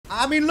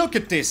I mean, look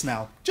at this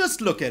now.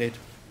 Just look at it.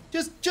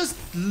 Just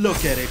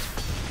look at it.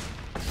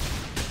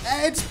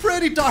 It's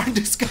pretty darn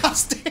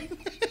disgusting.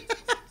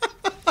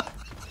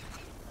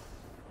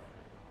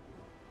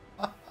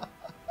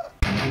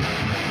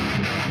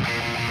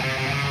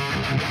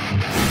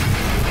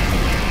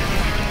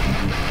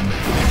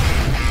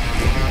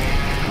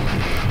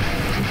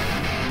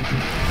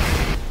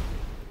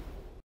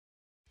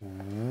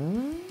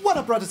 What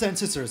up, brothers and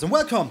sisters, and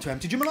welcome to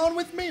MTG Malone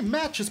with me,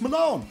 MTG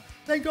Malone.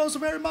 Thank you all so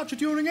very much for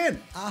tuning in.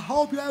 I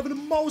hope you're having the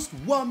most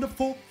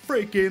wonderful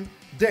freaking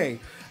day.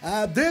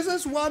 This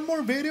is one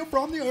more video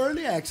from the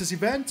early access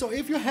event, so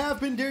if you have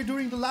been there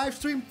during the live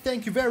stream,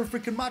 thank you very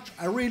freaking much.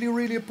 I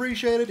really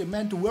appreciate it. It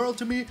meant the world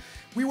to me.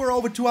 We were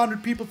over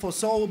 200 people for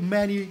so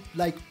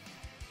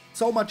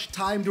much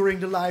time during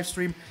the live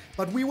stream,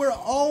 but we were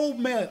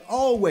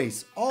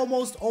always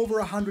almost over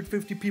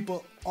 150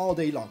 people all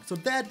day long. So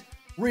that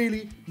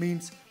really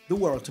means the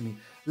world to me.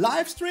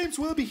 Live streams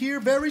will be here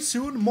very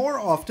soon, more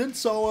often,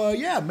 so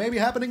yeah, maybe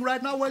happening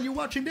right now while you're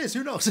watching this,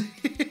 who knows?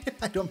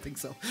 I don't think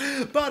so,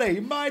 but hey,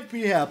 it might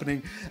be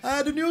happening.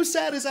 The new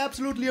set is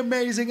absolutely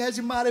amazing, as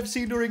you might have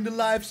seen during the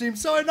live stream,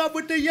 so enough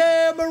with the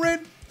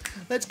yammering.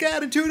 Let's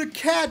get into the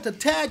cat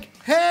attack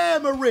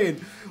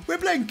hammering. We're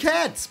playing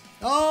cats.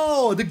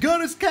 Oh, the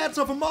goodest cats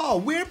of them all.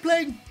 We're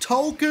playing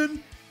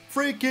token,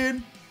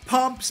 freaking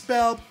pump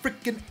spell,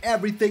 freaking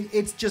everything.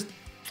 It's just,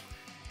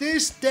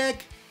 this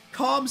deck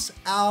comes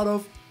out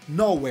of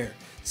nowhere.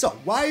 So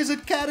why is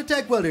it cat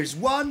attack? Well, there's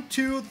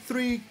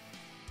three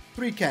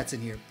cats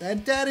in here,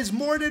 and that is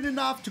more than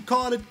enough to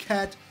call it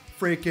cat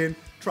freaking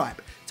tribe.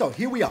 So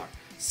here we are,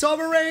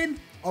 Sovereign,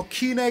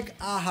 Okinec,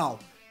 Ahau.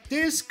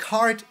 This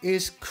card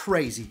is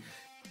crazy.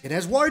 It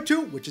has War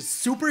 2, which is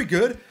super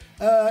good.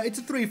 It's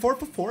a 3/4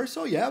 for 4,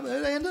 so yeah,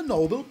 and a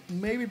noble.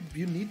 Maybe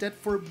you need that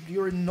for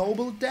your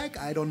noble deck,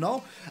 I don't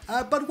know.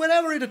 But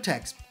whenever it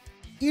attacks,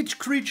 each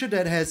creature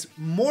that has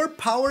more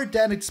power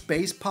than its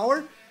base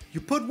power, you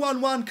put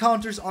 1/1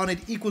 counters on it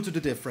equal to the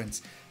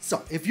difference.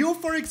 So if you,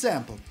 for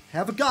example,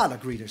 have a Gala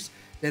Greeters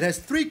that has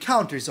 3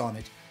 counters on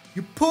it,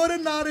 you put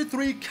another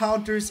 3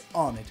 counters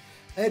on it.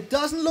 It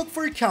doesn't look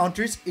for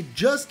counters, it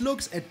just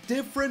looks at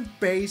different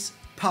base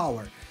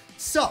power.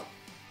 So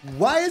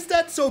why is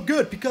that so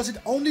good? Because it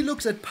only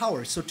looks at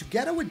power. So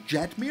together with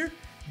Jetmir,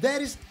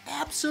 that is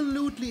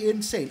absolutely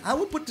insane. I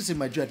would put this in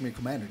my Jetmir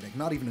commander deck,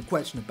 not even a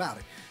question about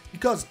it.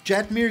 Because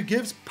Jetmir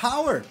gives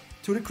power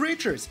to the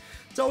creatures.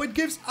 So it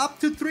gives up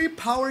to 3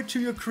 power to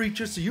your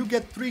creatures, so you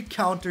get 3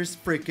 counters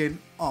freaking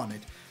on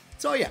it.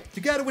 So yeah,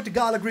 together with the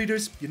Gala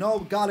Greeters, you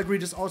know, Gala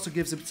Greeters also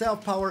gives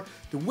himself power.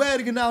 The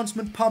wedding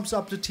announcement pumps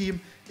up the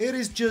team. It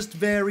is just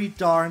very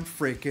darn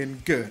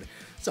freaking good.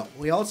 So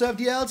we also have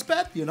the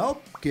Elspeth, you know,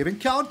 giving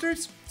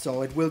counters,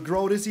 so it will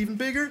grow this even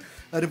bigger.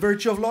 The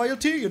Virtue of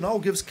Loyalty, you know,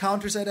 gives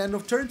counters at end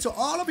of turn, so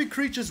all of your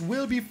creatures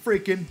will be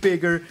freaking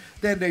bigger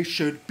than they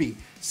should be.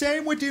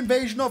 Same with the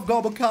Invasion of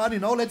Gobakhan, you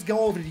know, let's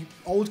go over the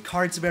old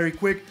cards very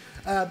quick.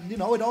 You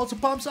know, it also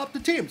pumps up the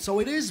team, so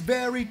it is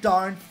very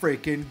darn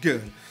freaking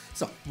good.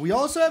 So we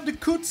also have the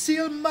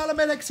Kutzil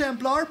Malamet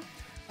Exemplar.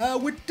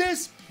 With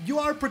this, you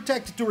are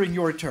protected during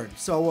your turn,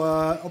 so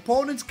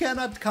opponents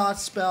cannot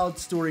cast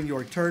spells during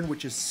your turn,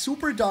 which is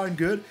super darn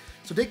good.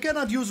 So they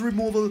cannot use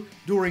removal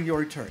during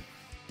your turn,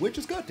 which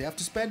is good. They have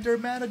to spend their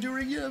mana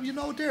during, you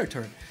know, their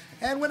turn.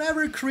 And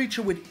whenever a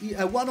creature with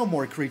 1 or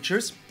more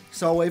creatures,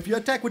 so if you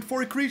attack with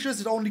 4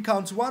 creatures, it only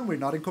counts 1. We're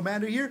not in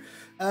commander here.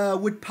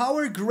 With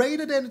power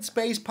greater than its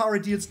base power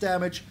deals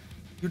damage,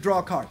 you draw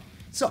a card.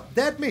 So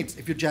that means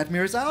if your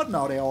Jetmir is out,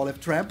 now they all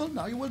have trample,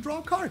 now you will draw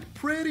a card.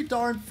 Pretty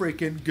darn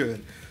freaking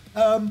good.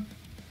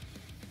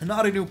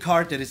 Another new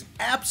card that is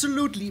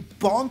absolutely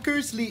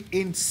bonkersly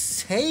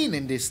insane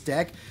in this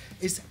deck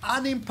is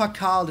Anim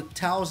Pakal, the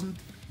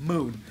Thousandth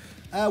Moon.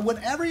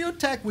 Whenever you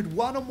attack with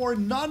 1 or more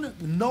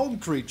non-gnome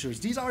creatures,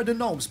 these are the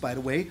gnomes by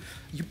the way,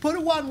 you put a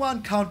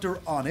 1/1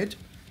 counter on it,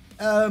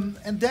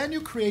 and then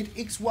you create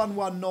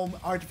X11 gnome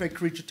artifact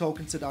creature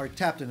tokens that are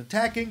tapped and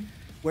attacking,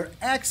 where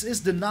X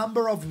is the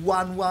number of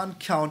 1/1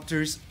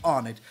 counters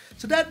on it.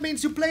 So that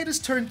means you play this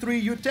turn 3,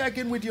 you attack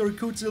in with your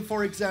Kutzil,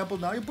 for example,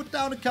 now you put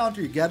down a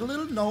counter, you get a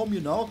little gnome, you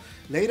know,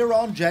 later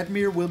on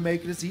Jetmir will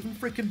make this even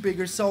freaking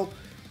bigger, so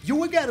you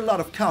will get a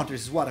lot of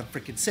counters is what I'm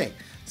freaking saying.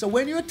 So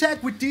when you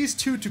attack with these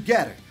 2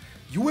 together,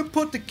 you will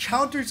put the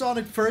counters on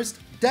it first,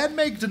 then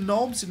make the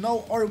gnomes, you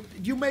know, or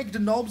you make the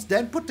gnomes,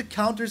 then put the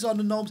counters on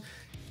the gnomes.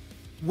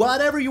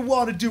 Whatever you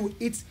want to do,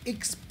 it's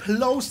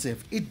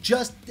explosive. It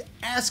just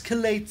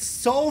escalates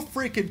so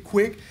freaking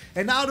quick,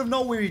 and out of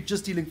nowhere you're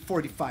just dealing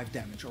 45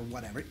 damage or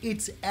whatever.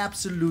 It's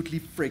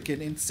absolutely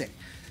freaking insane.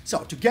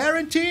 So to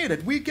guarantee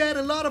that we get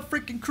a lot of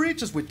freaking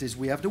creatures with this,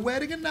 we have the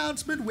wedding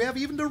announcement, we have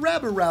even the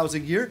Rabble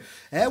Rousing here,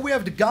 and we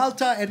have the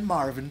Ghalta and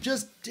Mavren.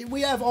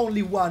 We have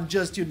only one,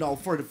 just, you know,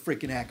 for the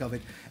freaking heck of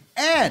it.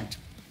 And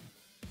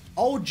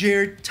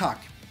Ojer Tuck.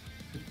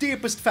 The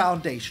deepest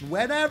foundation.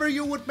 Whenever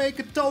you would make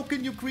a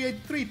token, you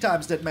create 3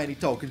 times that many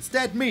tokens.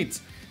 That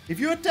means, if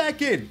you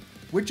attack in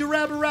with your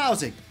Rabble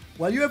Rousing,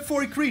 while you have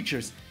 4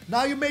 creatures,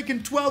 now you're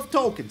making 12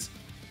 tokens.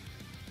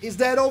 Is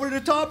that over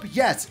the top?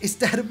 Yes. Is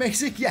that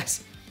amazing?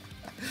 Yes.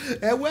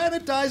 And when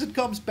it dies, it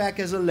comes back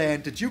as a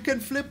land that you can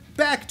flip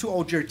back to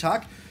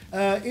Ojer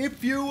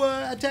if you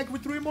attack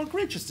with 3 more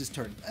creatures this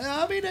turn.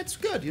 I mean, that's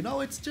good, you know,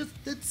 it's just,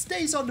 it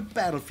stays on the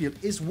battlefield,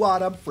 is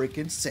what I'm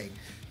freaking saying.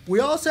 We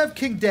also have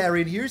King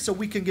Darien here, so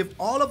we can give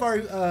all of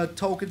our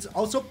tokens.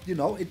 Also, you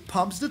know, it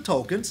pumps the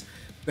tokens,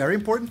 very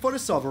important for the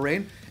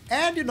Sovereign.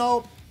 And, you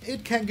know,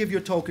 it can give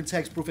your tokens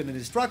hexproof and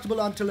indestructible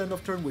until end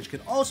of turn, which can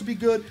also be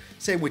good.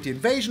 Same with the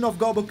Invasion of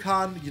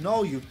Gobakhan, you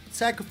know, you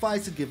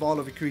sacrifice it, give all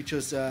of your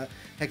creatures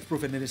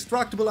hexproof and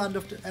indestructible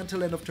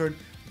until end of turn.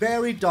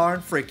 Very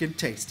darn freaking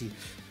tasty.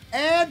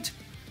 And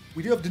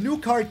we do have the new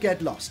card,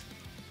 Get Lost.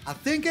 I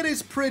think it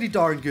is pretty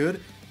darn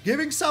good.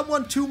 Giving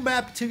someone 2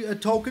 map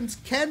tokens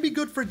can be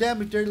good for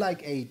them if they're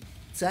like a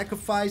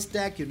sacrifice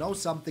deck, you know,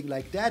 something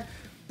like that.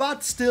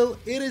 But still,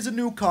 it is a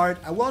new card.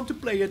 I want to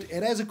play it.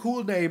 It has a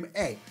cool name.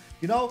 Hey,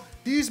 you know,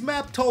 these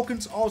map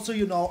tokens also,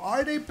 you know,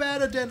 are they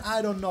better than,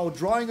 I don't know,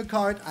 drawing a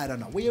card? I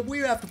don't know. We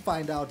have to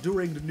find out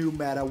during the new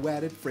meta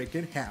when it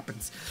freaking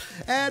happens.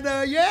 And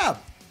yeah.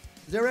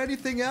 Is there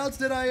anything else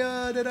that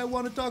I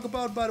want to talk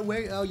about, by the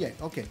way? Oh, yeah,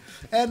 okay.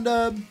 And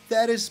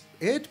that is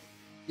it.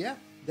 Yeah,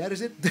 that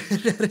is it.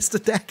 That is the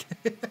deck.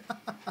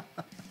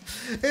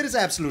 It is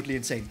absolutely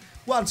insane.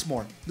 Once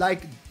more,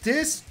 like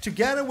this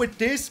together with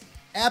this,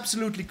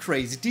 absolutely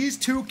crazy. These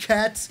 2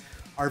 cats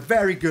are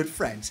very good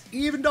friends.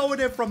 Even though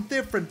they're from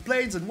different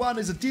planes and one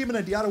is a demon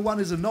and the other one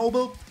is a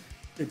noble,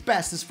 they're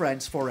bestest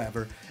friends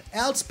forever.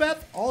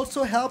 Elspeth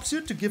also helps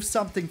you to give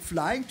something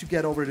flying to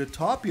get over the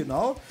top, you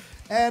know.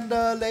 And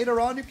later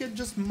on, you can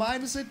just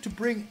minus it to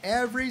bring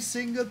every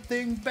single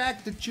thing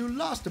back that you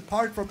lost,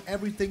 apart from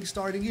everything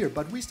starting here.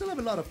 But we still have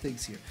a lot of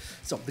things here.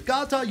 So, the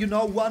Ghalta, you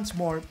know, once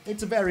more,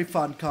 it's a very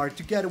fun card,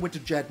 together with the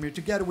Jetmir,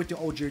 together with the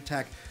Ojer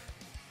attack.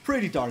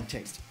 Pretty darn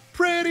tasty.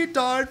 Pretty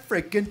darn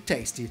freaking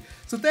tasty.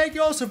 So, thank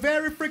you all so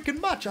very freaking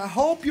much. I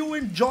hope you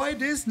enjoy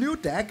this new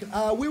deck.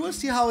 We will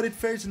see how it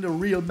fares in the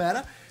real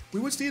meta. We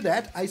will see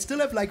that. I still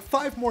have like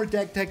 5 more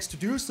deck techs to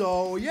do,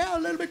 so yeah, a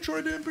little bit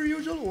shorter than per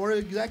usual, or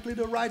exactly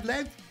the right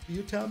length,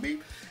 you tell me.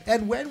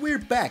 And when we're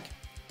back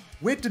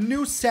with the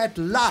new set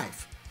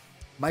live,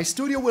 my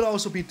studio will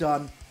also be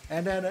done,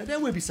 and then there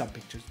will be some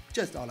pictures,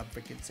 just all I'm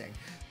freaking saying.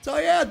 So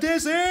yeah,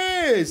 this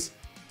is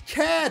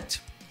Cat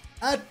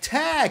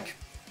Attack.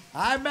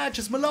 I'm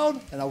MTG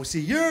Malone, and I will see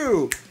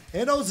you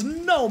in those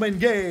Nomen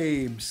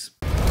games.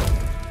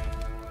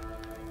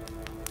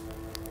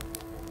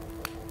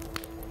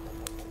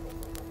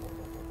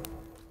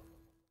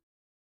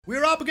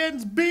 We're up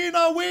against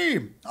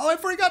Binawi. Oh, I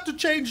forgot to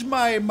change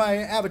my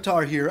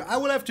avatar here. I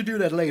will have to do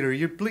that later.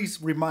 You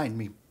please remind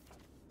me.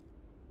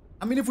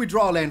 I mean, if we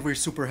draw land, we're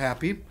super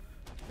happy.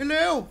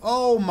 Hello.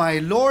 Oh my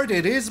lord,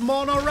 it is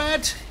mono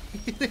red.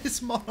 It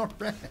is mono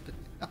red.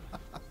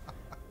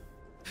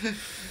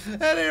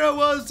 And here I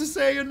was to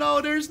say, you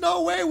know, there's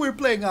no way we're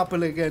playing up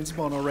against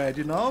mono red,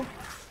 you know.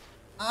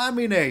 I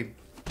mean, hey.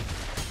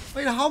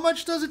 Wait, how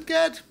much does it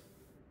get?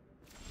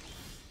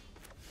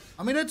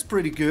 I mean, that's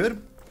pretty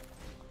good.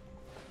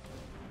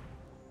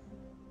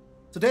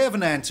 So they have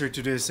an answer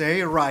to this,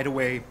 eh? Right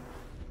away.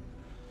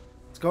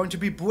 It's going to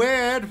be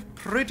weird.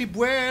 Pretty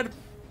weird.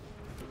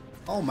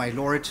 Oh my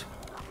lord.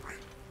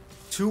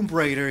 Tomb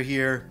Raider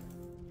here.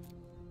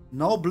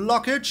 No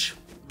blockage.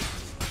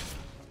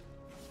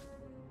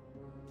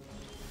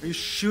 Are you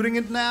shooting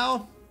it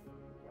now?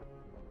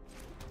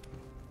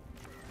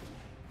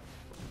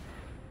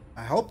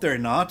 I hope they're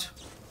not.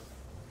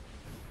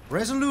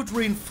 Resolute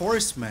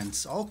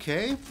reinforcements.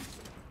 Okay.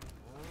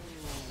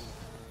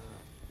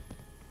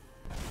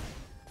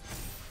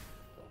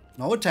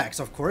 No attacks,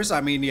 of course.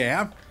 I mean,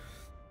 yeah.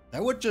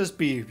 That would just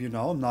be, you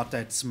know, not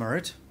that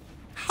smart.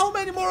 How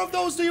many more of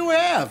those do you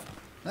have?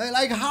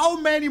 Like, how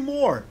many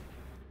more?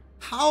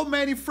 How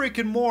many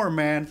freaking more,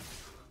 man?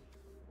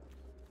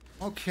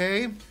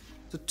 Okay.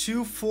 So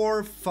 2,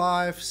 4,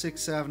 5,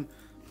 6, 7.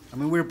 I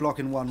mean, we're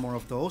blocking 1 more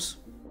of those.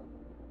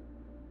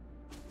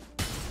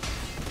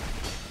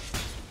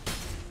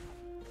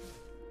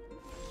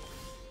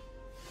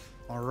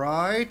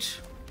 Alright.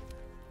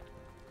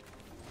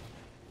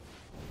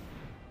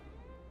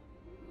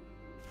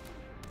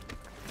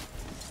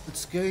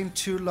 Let's gain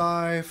 2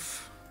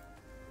 life.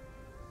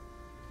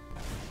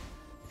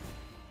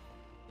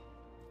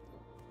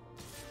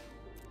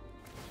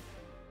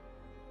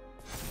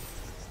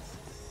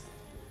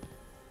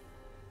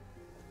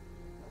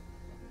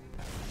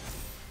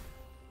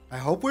 I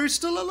hope we're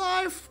still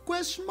alive?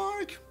 Question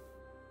mark.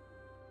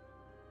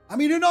 I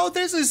mean, you know,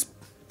 this is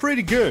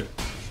pretty good.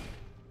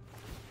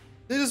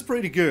 This is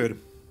pretty good.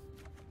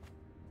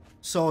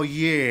 So,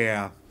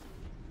 yeah.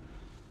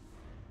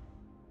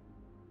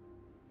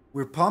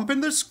 We're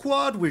pumping the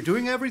squad. We're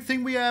doing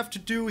everything we have to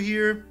do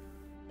here.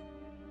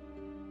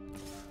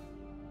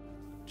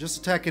 Just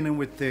attacking him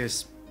with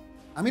this.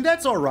 I mean,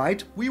 that's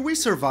alright. We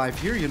survive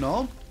here, you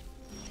know.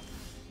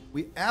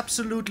 We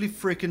absolutely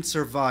freaking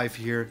survive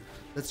here.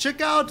 Let's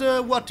check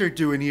out what they're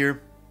doing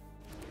here.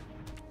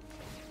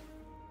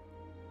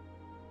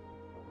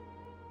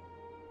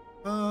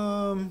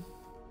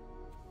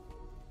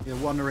 The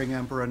Wandering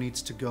Emperor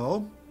needs to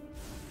go.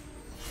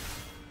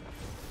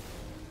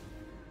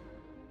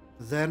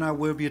 Then I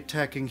will be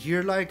attacking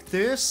here like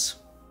this.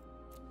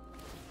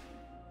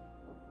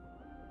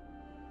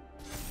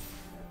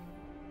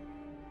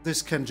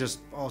 This can just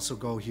also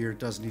go here, it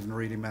doesn't even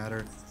really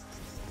matter.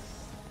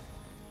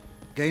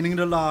 Gaining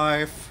the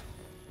life.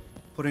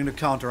 Putting the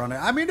counter on it.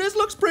 I mean, this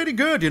looks pretty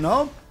good, you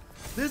know?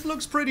 This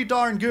looks pretty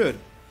darn good.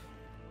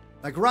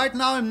 Like, right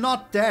now, I'm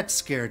not that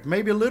scared.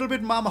 Maybe a little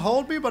bit Mama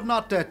Hold Me, but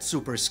not that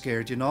super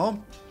scared, you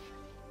know?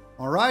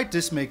 Alright,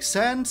 this makes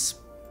sense.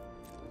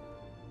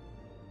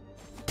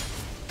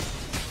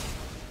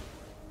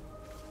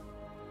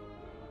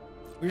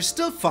 We're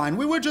still fine.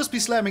 We would just be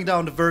slamming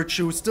down the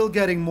Virtue, still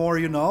getting more,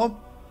 you know?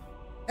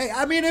 Hey,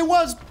 I mean, it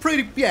was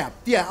pretty... Yeah,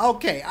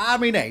 okay. I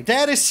mean, hey,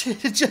 that is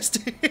just...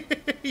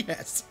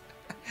 Yes.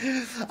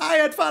 I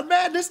had fun.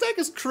 Man, this deck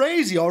is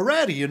crazy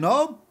already, you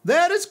know?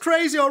 That is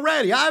crazy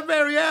already. I'm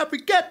very happy.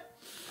 Get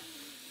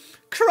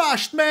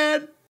crushed,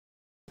 man.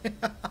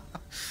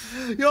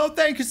 Yo,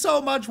 thank you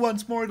so much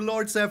once more,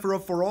 Lord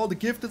Sephiroth, for all the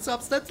gifted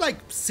subs. That's like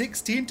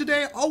 16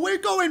 today. Oh, we're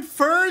going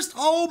first.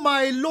 Oh,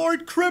 my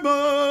Lord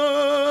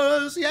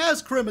Crimus.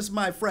 Yes, Crimus,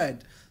 my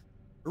friend.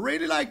 I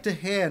really like the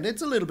hand.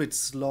 It's a little bit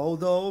slow,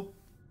 though.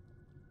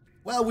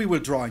 Well, we will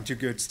draw into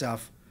good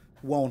stuff,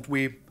 won't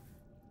we?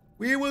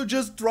 We will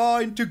just draw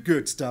into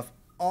good stuff.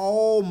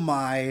 Oh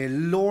my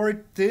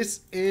lord,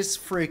 this is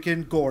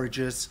freaking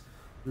gorgeous.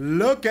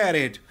 Look at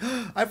it.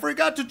 I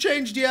forgot to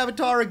change the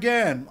avatar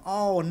again.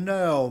 Oh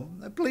no.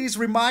 Please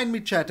remind me,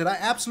 chat, that I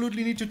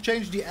absolutely need to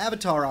change the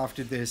avatar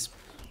after this.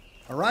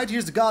 Alright,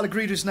 here's the Gala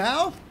Greeters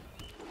now.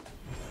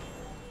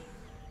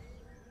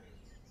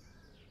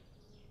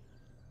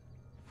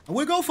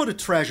 We'll go for the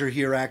treasure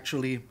here,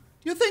 actually. Do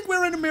you think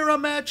we're in a mirror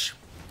match?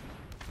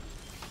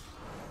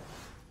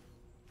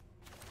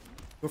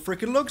 It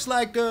freaking looks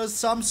like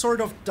some sort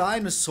of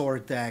dinosaur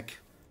deck.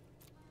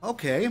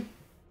 Okay.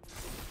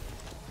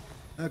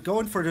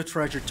 Going for the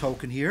treasure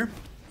token here.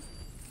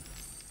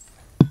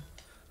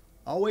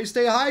 Always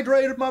stay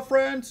hydrated, my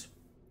friends.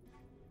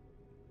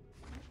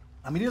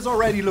 I mean, this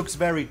already looks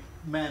very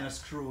mana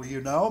screw, you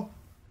know?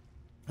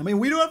 I mean,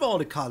 we do have all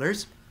the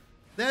colors.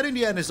 That in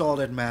the end is all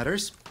that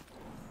matters.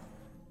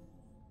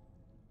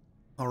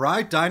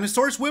 Alright,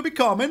 dinosaurs will be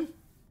coming.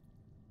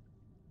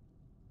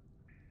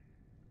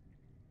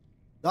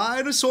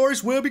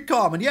 Dinosaurs will be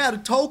coming. Yeah, the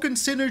token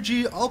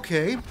synergy.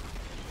 Okay.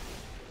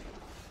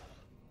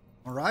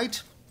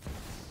 Alright.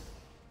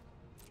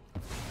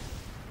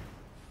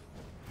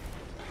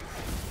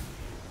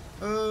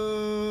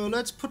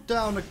 Let's put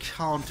down a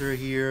counter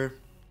here.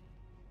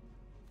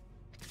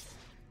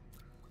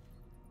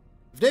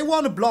 If they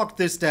want to block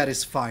this, that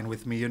is fine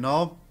with me, you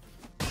know?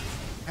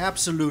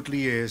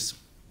 Absolutely is.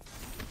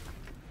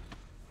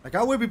 Like,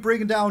 I will be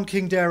bringing down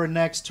King Darien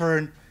next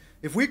turn.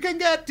 If we can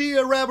get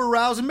the Rabble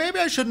Rousing, maybe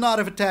I should not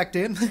have attacked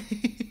in.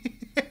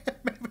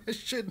 Maybe I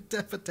shouldn't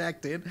have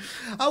attacked in.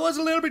 I was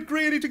a little bit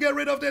greedy to get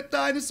rid of that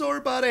dinosaur,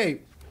 but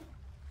hey.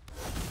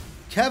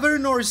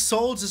 Cavern or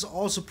Souls is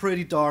also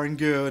pretty darn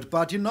good.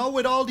 But you know,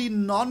 with all the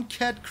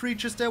non-cat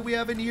creatures that we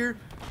have in here...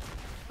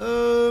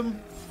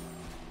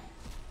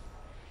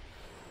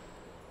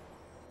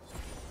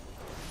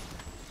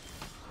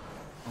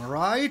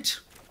 Alright.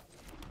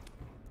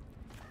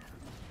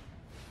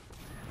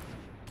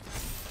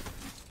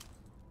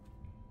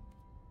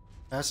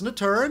 Passing the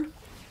turn.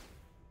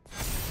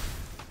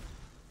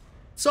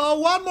 So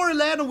one more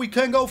land and we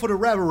can go for the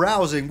Rabble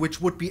Rousing, which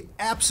would be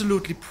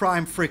absolutely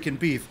prime freaking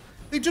beef.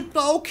 Egypt,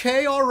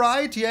 okay,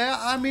 alright, yeah,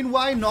 I mean,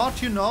 why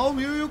not, you know,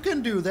 you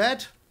can do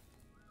that.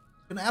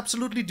 You can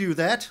absolutely do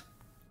that.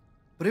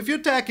 But if you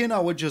attack in, I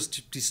would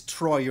just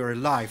destroy your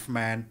life,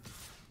 man.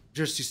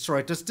 Just destroy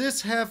it. Does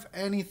this have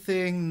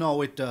anything?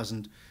 No, it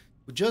doesn't.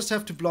 We just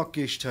have to block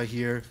Gishta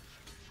here.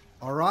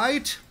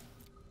 Alright.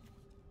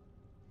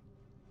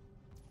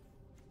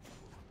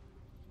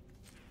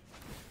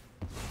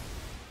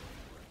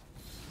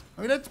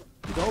 I mean, that's,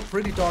 you know,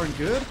 pretty darn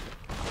good.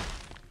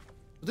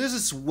 This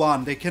is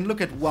one. They can look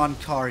at one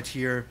card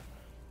here.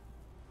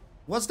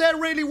 Was that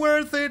really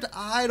worth it?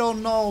 I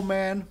don't know,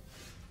 man.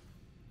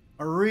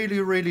 I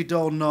really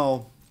don't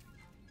know.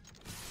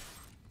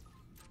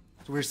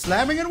 So we're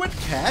slamming it with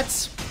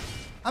cats.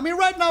 I mean,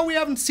 right now we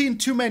haven't seen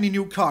too many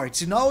new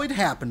cards. You know, it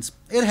happens.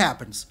 It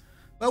happens.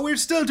 But we're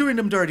still doing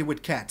them dirty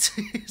with cats.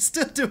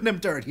 Still doing them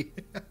dirty.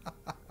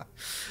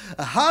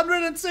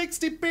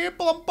 160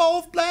 people on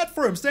both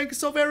platforms. Thank you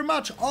so very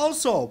much.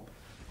 Also,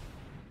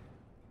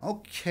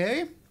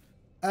 okay,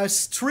 a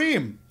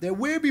stream. There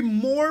will be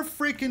more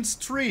freaking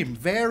stream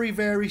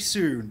very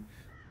soon.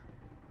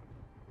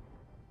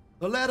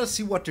 So let us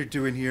see what they're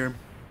doing here.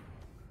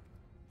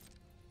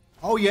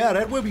 Oh yeah,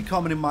 that will be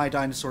coming in my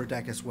dinosaur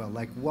deck as well.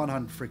 Like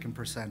 100 freaking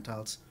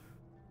percentiles.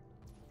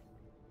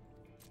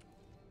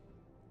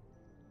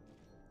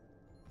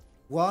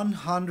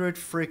 100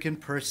 freaking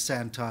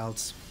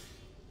percentiles.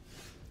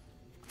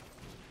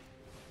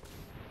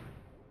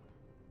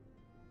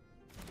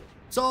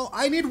 So,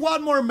 I need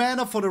one more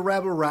mana for the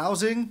Rabble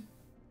Rousing.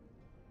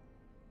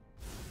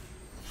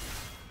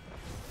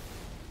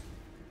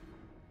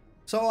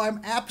 So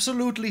I'm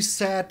absolutely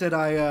sad that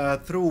I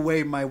threw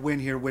away my win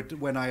here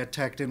when I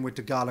attacked in with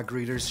the Gala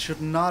Greeters.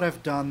 Should not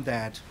have done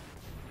that.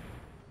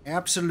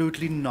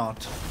 Absolutely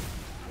not.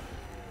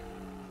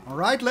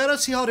 Alright, let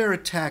us see how they're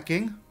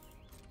attacking.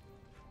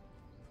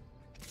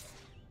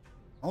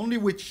 Only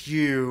with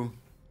you.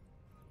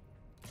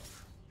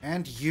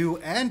 And you.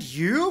 And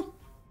you?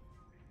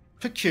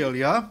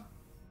 Peculiar.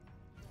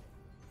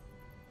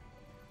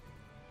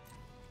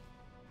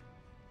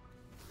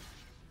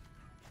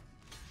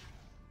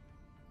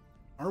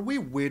 Are we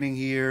winning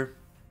here?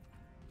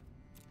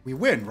 We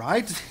win,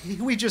 right?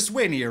 We just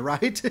win here,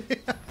 right?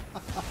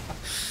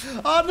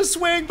 On the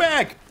swing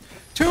back!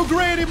 Too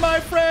greedy, my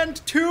friend!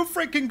 Too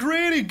freaking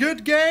greedy!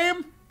 Good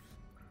game!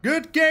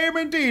 Good game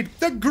indeed!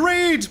 The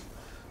greed!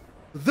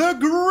 The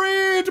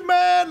greed,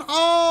 man!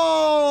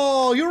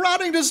 Oh! You're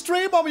running the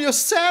stream on your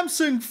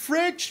Samsung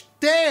fridge?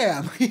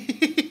 Damn!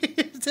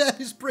 That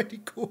is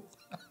pretty cool.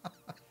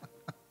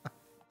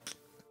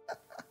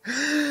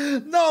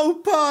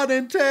 No pun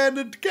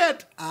intended.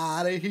 Get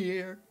out of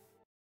here.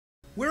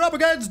 We're up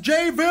against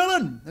J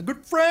Villain, a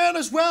good friend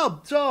as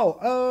well.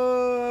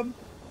 So,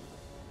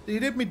 they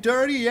did me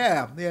dirty?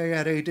 Yeah,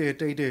 they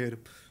did.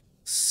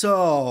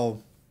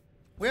 So,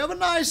 we have a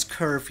nice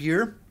curve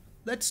here.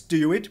 Let's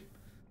do it.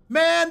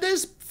 Man,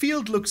 this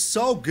field looks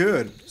so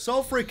good.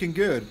 So freaking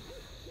good.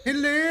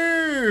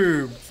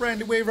 Hello!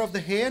 Friendly waiver of the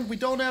hand. We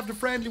don't have the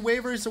friendly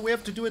waiver, so we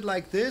have to do it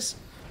like this.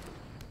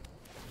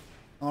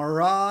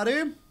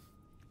 Alrighty.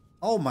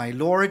 Oh my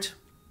lord.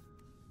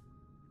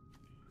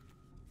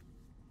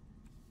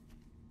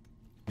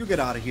 You get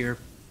out of here.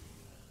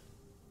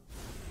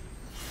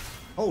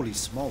 Holy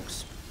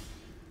smokes.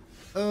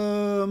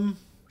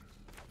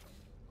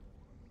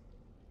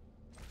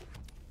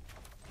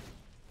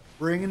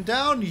 Bringing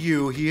down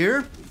you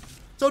here.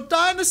 So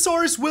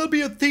dinosaurs will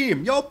be a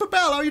theme. Yo,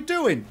 Pakal, how you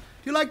doing? Do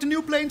you like the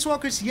new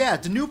Planeswalkers? Yeah,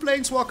 the new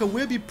Planeswalker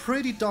will be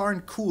pretty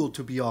darn cool,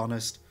 to be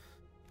honest.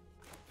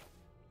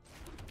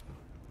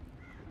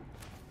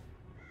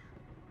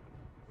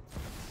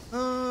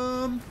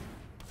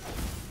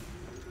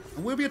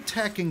 We'll be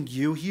attacking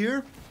you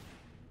here.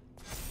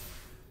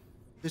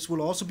 This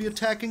will also be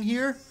attacking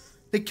here.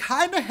 They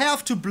kind of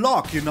have to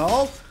block, you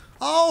know?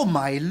 Oh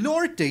my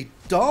lord, they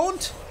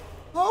don't?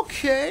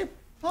 Okay,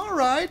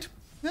 alright.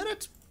 Yeah,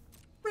 that's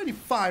pretty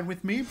fine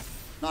with me.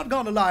 Not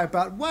gonna lie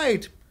about...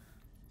 Wait,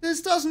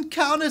 this doesn't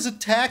count as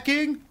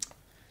attacking?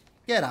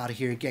 Get out of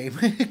here, game.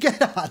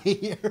 Get out of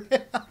here.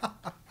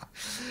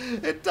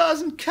 It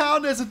doesn't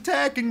count as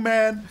attacking,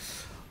 man.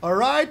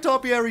 Alright,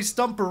 Topiary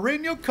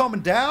Stumperino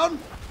coming down.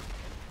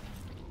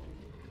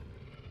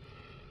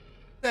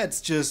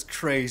 That's just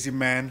crazy,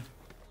 man.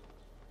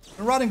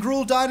 Been running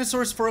Gruul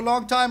dinosaurs for a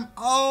long time.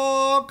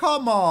 Oh,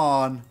 come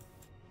on.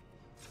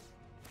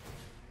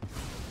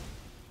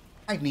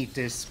 I need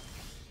this.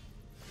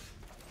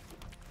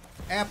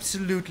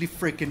 Absolutely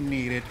freaking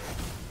need it.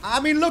 I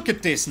mean, look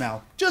at this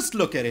now. Just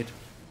look at it.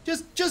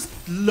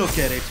 Just look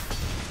at it.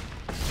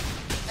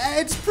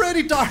 It's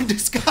pretty darn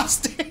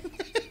disgusting.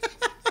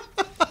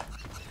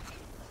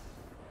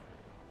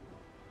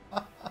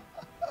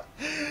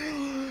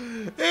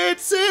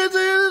 It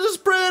is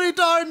pretty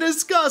darn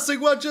disgusting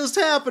what just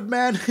happened,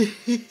 man.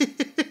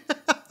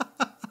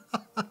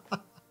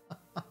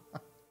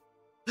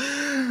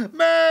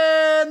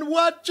 Man,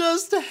 what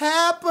just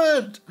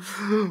happened?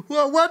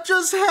 Well, what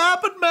just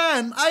happened,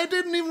 man? I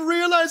didn't even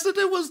realize that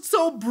it was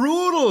so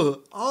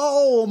brutal.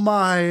 Oh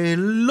my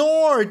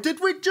lord.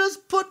 Did we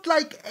just put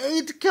like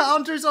 8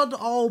 counters on?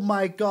 Oh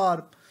my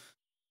god.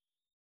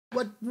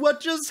 What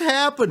just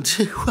happened?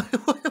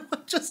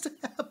 What just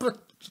happened?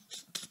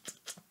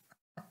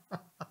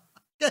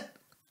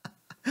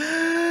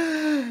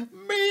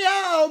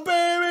 Meow,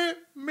 baby!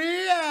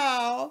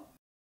 Meow!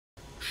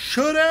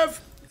 Should have,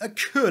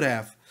 could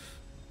have.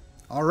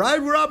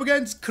 Alright, we're up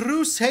against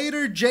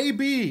Crusader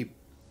JB.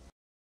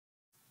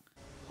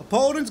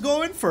 Opponent's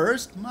going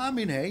first. I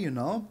mean, hey, you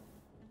know.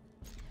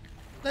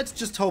 Let's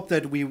just hope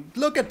that we...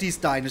 Look at these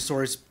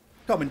dinosaurs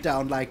coming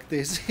down like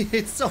this.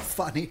 It's so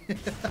funny.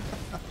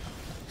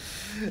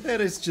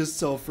 It is just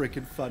so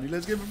freaking funny.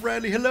 Let's give a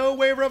friendly hello,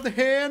 waiver of the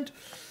hand.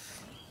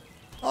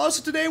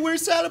 Also today we're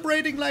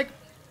celebrating like...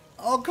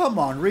 Oh, come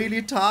on,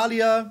 really,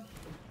 Talia?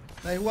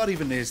 Like, what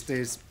even is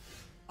this?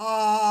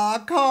 Ah,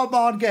 oh, come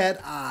on,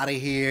 get out of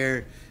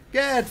here.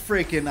 Get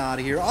freaking out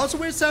of here. Also,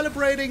 we're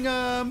celebrating...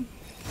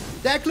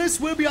 Deck list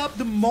will be up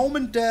the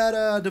moment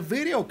that the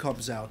video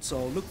comes out,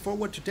 so look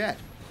forward to that.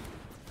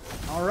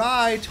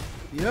 Alright.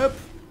 Yep.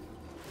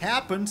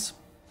 Happens.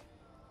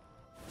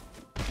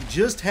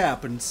 Just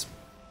happens.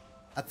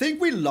 I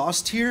think we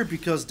lost here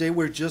because they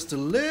were just a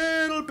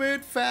little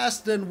bit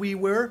faster than we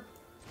were.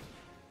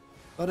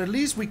 But at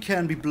least we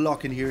can be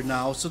blocking here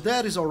now, so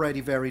that is already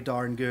very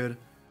darn good.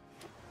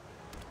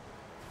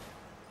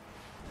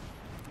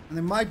 And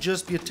they might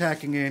just be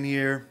attacking in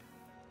here.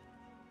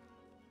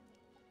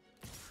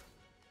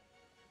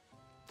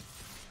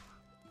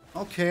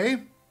 Okay.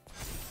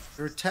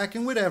 They're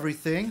attacking with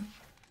everything.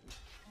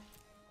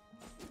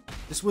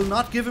 This will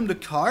not give him the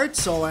card,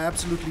 so I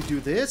absolutely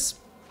do this.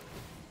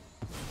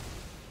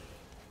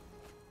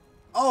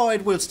 Oh,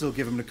 it will still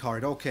give him the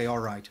card. Okay,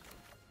 alright.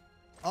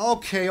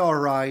 Okay,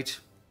 alright.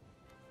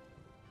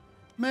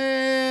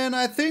 Man,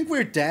 I think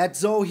we're dead,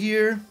 Zo,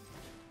 here.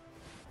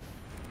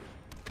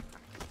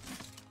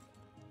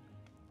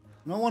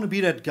 I don't want to be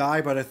that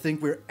guy, but I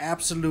think we're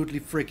absolutely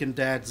freaking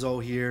dead, Zo,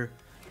 here.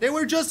 They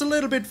were just a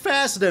little bit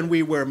faster than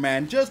we were,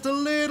 man. Just a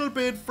little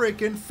bit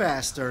freaking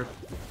faster.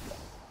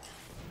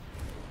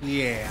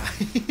 Yeah.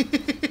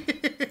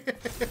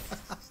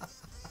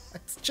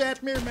 It's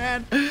Jetmir,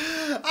 man.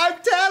 I'm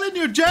telling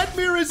you,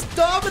 Jetmir is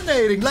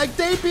dominating. Like,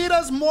 they beat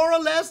us more or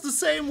less the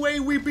same way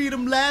we beat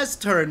them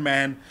last turn,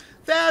 man.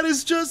 That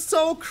is just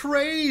so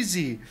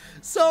crazy.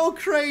 So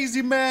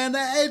crazy, man.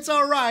 It's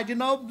alright, you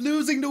know.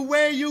 Losing the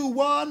way you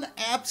won,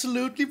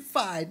 absolutely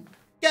fine.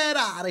 Get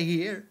out of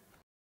here.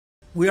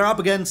 We are up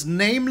against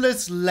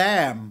Nameless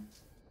Lamb.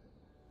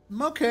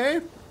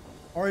 Okay.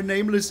 Or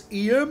Nameless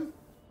Eam.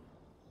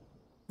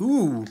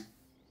 Ooh.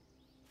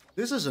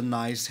 This is a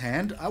nice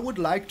hand. I would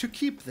like to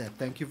keep that.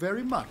 Thank you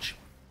very much.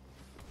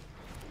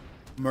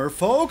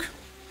 Merfolk.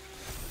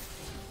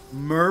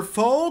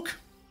 Merfolk.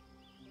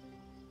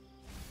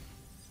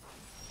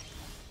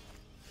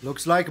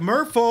 Looks like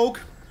Merfolk.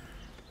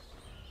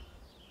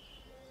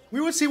 We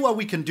will see what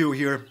we can do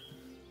here.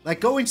 Like,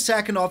 going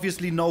second,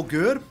 obviously no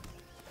good.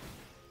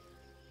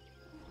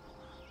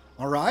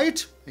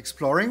 Alright.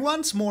 Exploring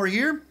once more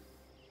here.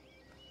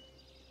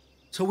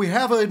 So we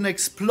have an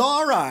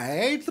explorer,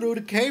 eh? Through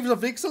the caves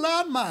of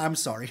Ixalan? I'm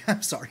sorry.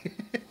 I'm sorry.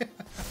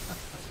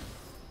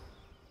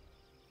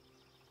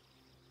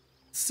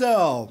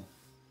 So...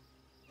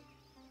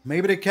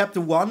 maybe they kept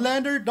the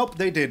one-lander? Nope,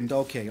 they didn't.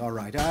 Okay,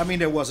 alright. I mean,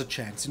 there was a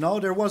chance, you know?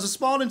 There was a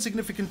small,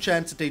 insignificant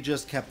chance that they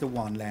just kept the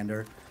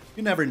one-lander.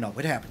 You never know.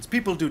 It happens.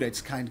 People do that.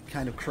 It's kind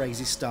of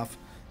crazy stuff.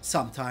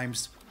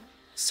 Sometimes.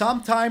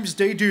 Sometimes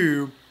they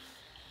do.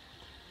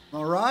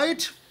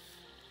 Alright.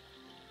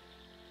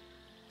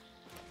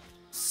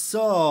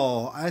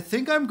 So, I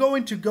think I'm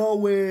going to go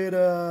with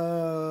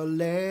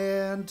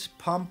land.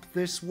 Pump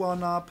this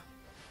one up.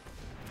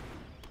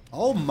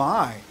 Oh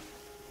my.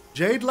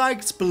 Jade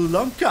like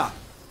Spelunker.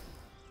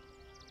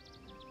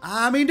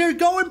 I mean, they're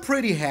going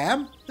pretty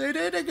ham.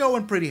 They're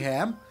going pretty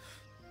ham.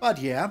 But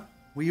yeah,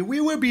 we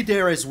will be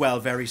there as well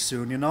very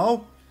soon, you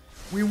know?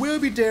 We will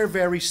be there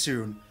very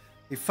soon.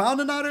 They found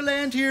another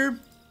land here.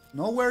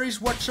 No worries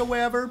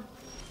whatsoever.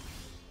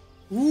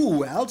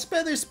 Ooh,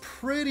 Elspeth is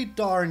pretty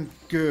darn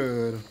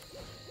good.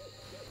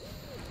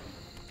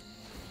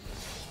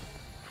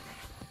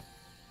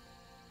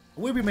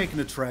 We'll be making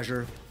a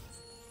treasure.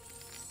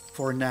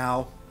 For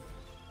now.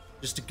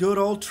 Just a good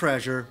old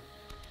treasure.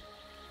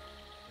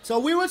 So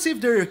we will see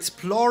if they're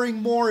exploring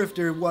more, if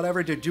they're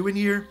whatever they're doing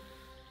here.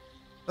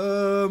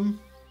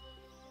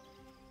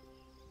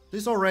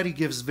 This already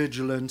gives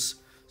vigilance.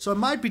 So I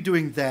might be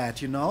doing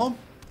that, you know?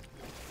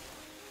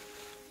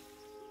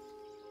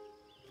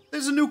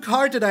 There's a new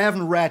card that I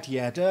haven't read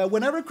yet.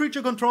 Whenever a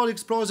creature control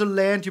explores a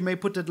land, you may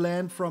put that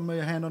land from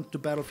your hand onto the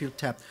battlefield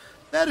tapped.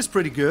 That is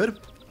pretty good.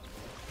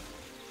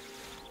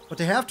 But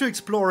they have to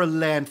explore a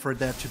land for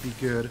that to be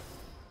good.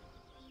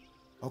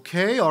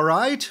 Okay,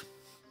 alright.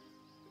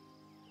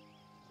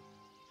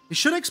 They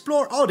should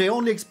explore... oh, they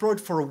only explored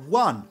for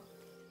one.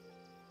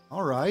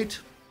 Alright.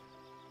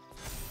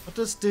 What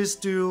does this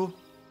do?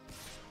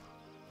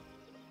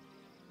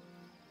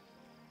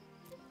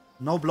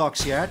 No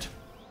blocks yet.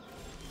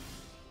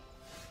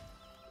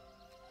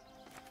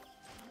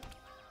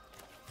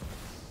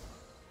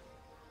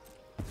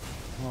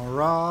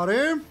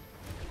 Alrighty.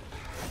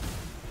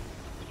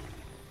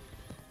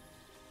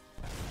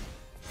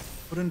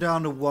 Putting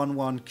down the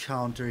 1-1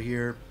 counter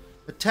here.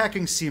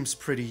 Attacking seems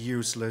pretty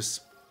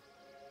useless.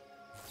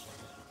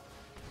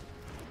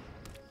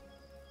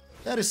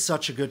 That is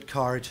such a good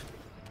card.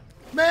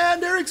 Man,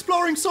 they're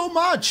exploring so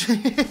much!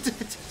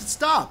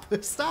 Stop!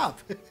 Stop!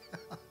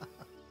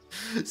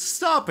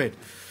 Stop it!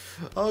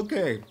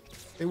 Okay.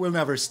 They will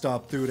never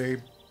stop, do they?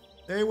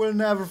 They will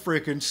never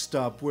freaking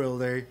stop, will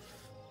they?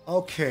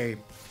 Okay.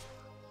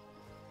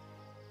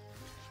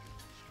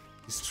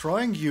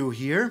 Destroying you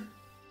here.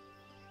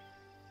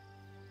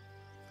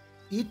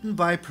 Eaten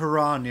by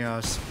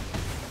piranhas.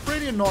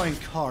 Pretty annoying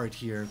card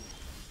here.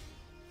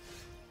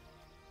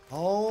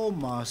 Oh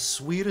my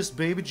sweetest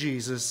baby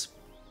Jesus.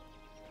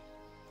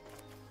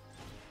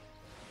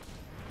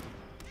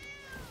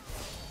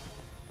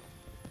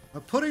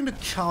 I'm putting the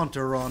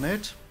counter on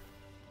it.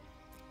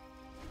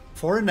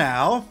 For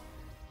now.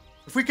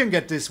 If we can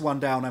get this one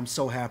down, I'm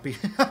so happy.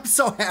 I'm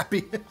so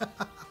happy.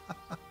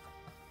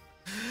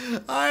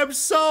 I am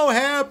so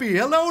happy.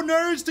 Hello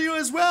nerds to you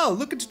as well.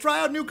 Looking to try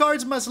out new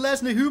cards in my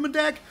Celeste and Human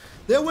deck?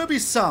 There will be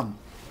some.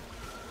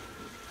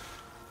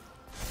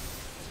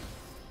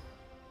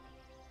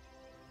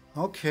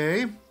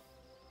 Okay.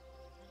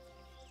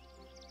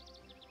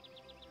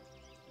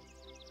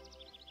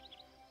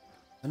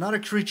 Another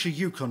creature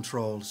you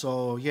control,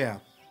 so yeah.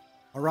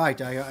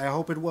 Alright, I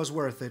hope it was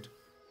worth it.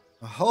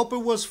 I hope it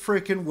was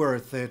freaking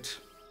worth it.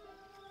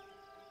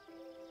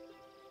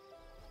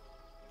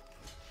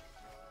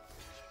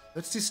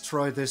 Let's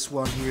destroy this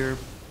one here.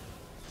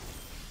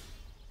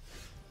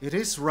 It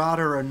is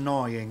rather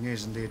annoying,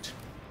 isn't it?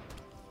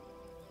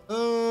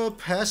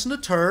 Passing a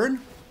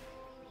turn.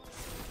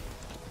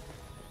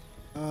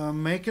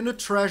 Making a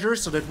treasure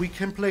so that we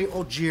can play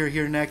Ojer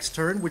here next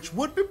turn, which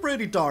would be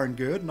pretty darn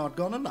good, not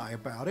gonna lie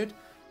about it.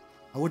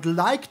 I would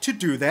like to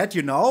do that,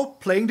 you know,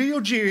 playing the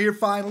Ojer here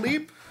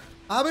finally.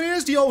 I mean,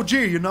 here's the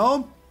Ojer, you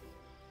know.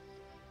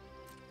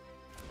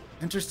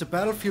 Enters the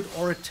battlefield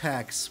or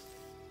attacks.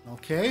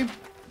 Okay.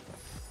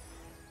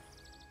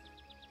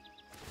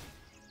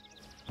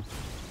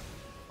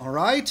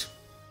 Alright.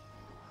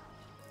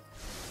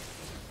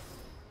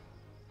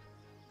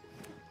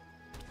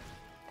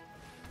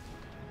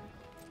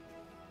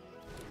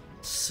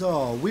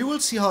 So, we will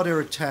see how they're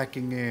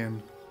attacking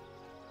him.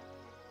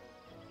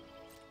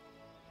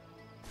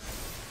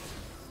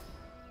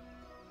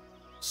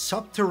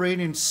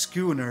 Subterranean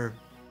schooner.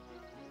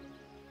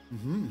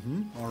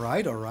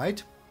 Alright,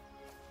 alright.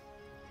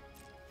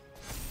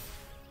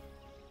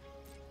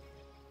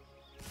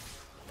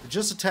 They're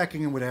just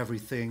attacking him with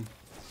everything.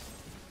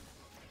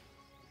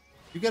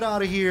 You get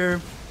out of here.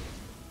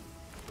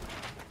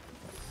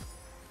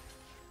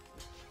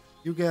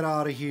 You get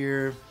out of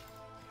here.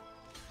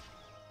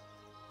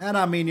 And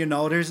I mean, you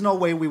know, there's no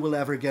way we will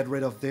ever get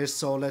rid of this,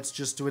 so let's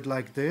just do it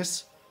like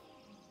this.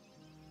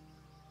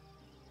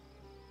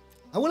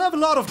 I will have a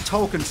lot of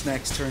tokens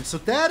next turn, so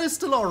that is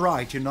still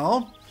alright, you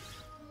know?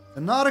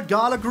 And not a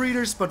Gala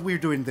Greeters, but we're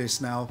doing this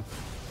now.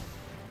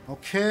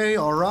 Okay,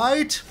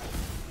 alright.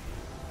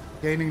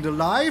 Gaining the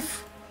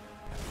life.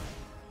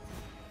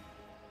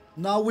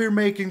 Now we're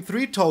making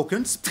 3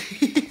 tokens.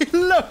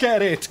 Look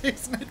at it!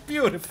 Isn't it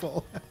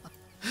beautiful?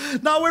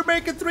 Now we're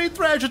making 3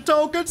 treasure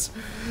tokens.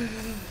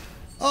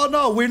 Oh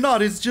no, we're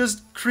not. It's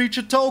just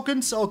creature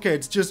tokens. Okay,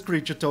 it's just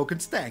creature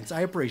tokens. Thanks.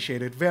 I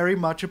appreciate it. Very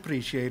much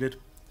appreciated.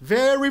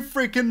 Very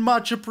freaking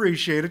much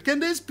appreciated. Can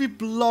this be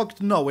blocked?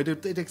 No, it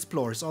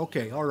explores.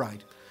 Okay,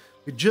 alright.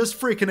 It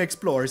just freaking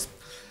explores.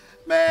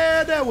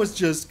 Man, that was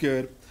just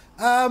good.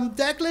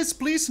 Deck list,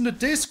 please, in the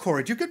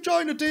Discord. You can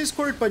join the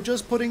Discord by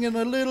just putting in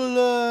a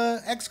little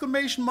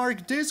exclamation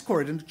mark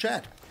Discord in the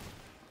chat.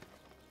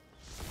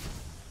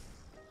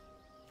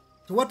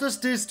 So what does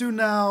this do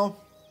now?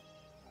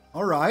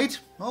 Alright,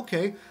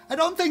 okay. I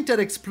don't think that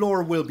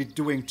Explorer will be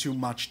doing too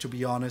much, to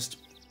be honest.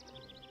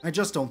 I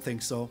just don't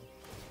think so.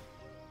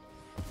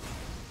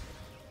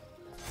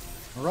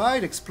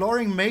 Alright,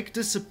 exploring, make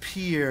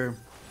disappear.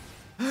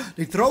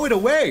 They throw it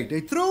away! They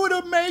threw it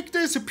a make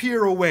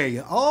disappear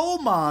away! Oh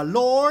my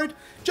lord!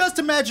 Just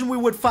imagine we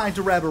would find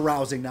the Rabble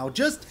Rousing now.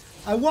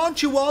 I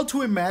want you all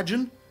to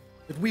imagine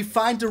that we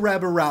find the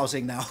Rabble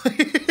Rousing now.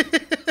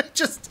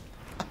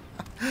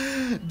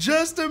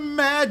 Just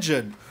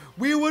imagine!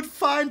 We would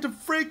find the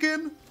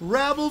freaking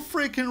Rabble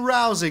freaking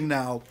Rousing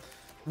now.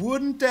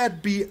 Wouldn't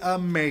that be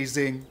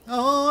amazing?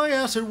 Oh,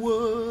 yes it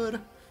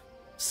would.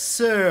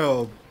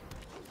 So,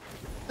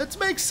 let's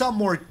make some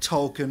more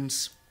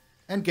tokens.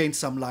 And gain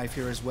some life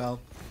here as well.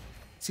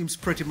 Seems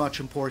pretty much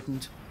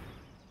important.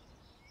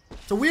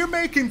 So we're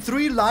making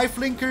 3 life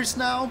linkers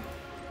now.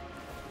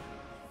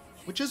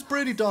 Which is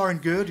pretty darn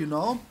good, you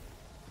know.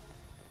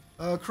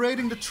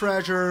 Creating the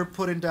treasure,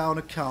 putting down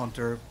a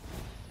counter.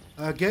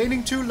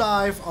 Gaining 2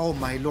 life. Oh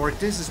my lord,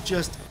 this is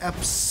just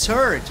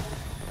absurd.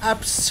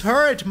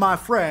 Absurd, my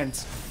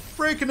friends.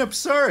 Freaking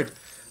absurd.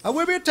 I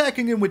will be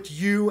attacking him with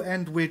you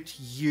and with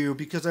you,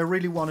 because I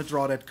really want to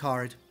draw that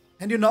card.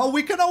 And you know,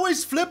 we can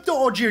always flip the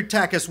Ojer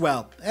attack as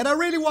well. And I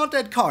really want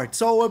that card.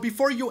 So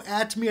before you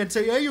at me and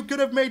say, hey, you could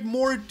have made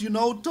more, you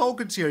know,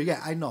 tokens here.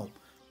 Yeah, I know.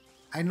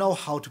 I know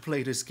how to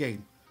play this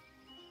game.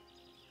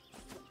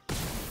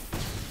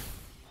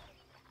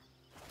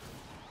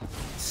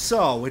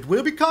 So, it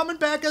will be coming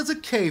back as a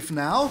cave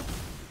now.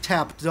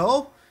 Tapped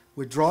though.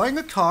 We're drawing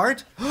a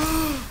card.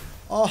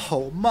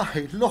 Oh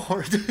my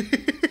lord.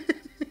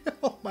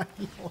 Oh my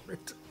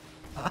lord.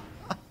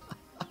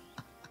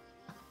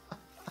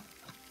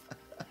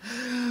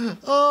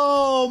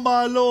 Oh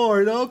my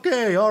lord.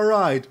 Okay,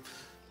 alright.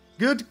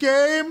 Good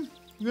game.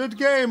 Good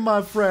game,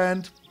 my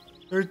friend.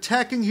 They're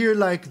attacking here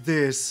like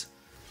this.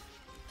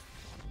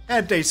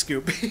 And they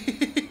scoop.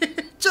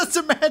 Just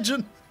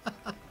imagine.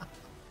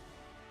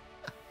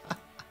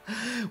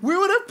 We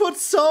would have put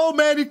so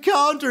many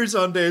counters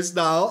on this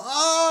now.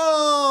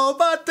 Oh,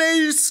 but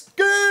they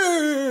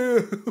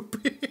scoop.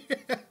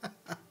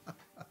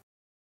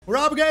 We're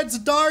up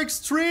against Dark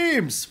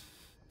Streams.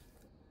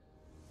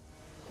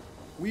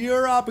 We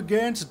are up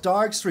against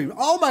Dark Stream.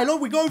 Oh my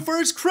lord, we're going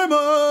first.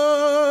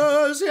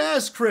 Crimmers!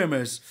 Yes,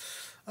 Crimmers.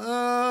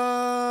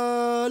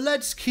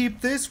 Let's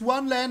keep this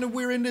 1 land and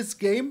we're in this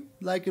game.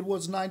 Like it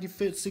was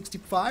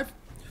 65.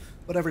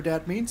 Whatever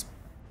that means.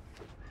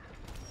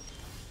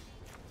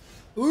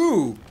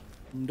 Ooh,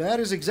 that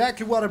is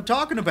exactly what I'm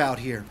talking about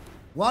here.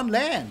 1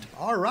 land.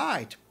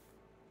 Alright.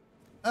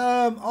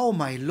 Oh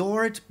my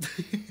lord.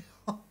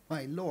 Oh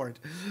my lord.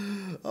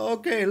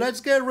 Okay, let's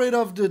get rid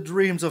of the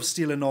Dreams of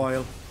Steel and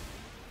Oil.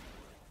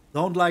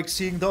 Don't like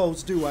seeing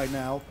those, do I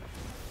now?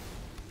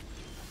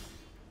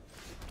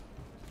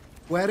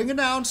 Wedding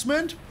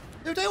announcement.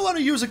 If they want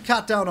to use a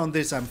cut down on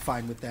this, I'm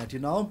fine with that, you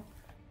know?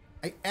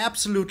 I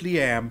absolutely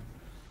am.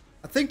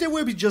 I think they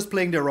will be just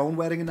playing their own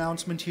wedding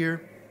announcement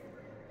here.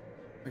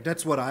 Like,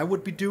 that's what I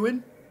would be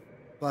doing.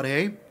 But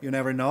hey, you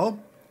never know.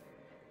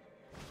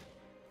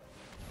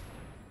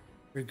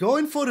 We're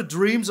going for the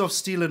dreams of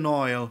steel and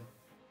oil.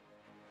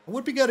 I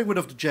would be getting rid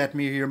of the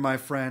Jetmir here, my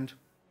friend.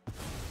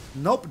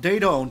 Nope, they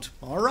don't.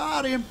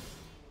 Alrighty.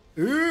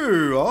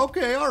 Ooh,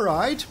 okay,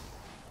 alright.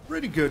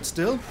 Pretty good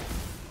still.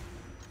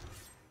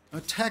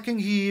 Attacking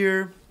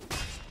here.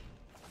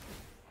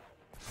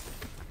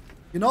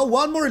 You know,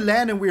 one more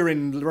land and we're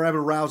in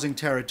Rabble Rousing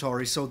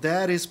territory, so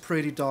that is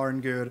pretty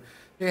darn good.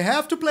 They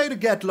have to play the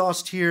Get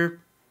Lost here.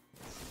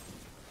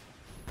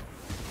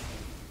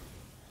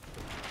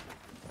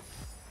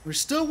 We're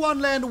still one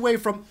land away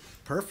from...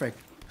 Perfect.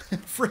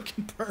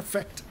 Freaking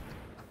perfect.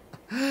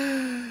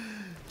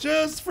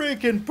 Just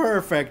freaking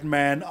perfect,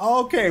 man.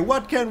 Okay,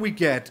 what can we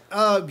get?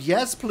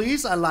 Yes,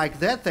 please. I like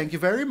that. Thank you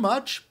very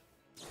much.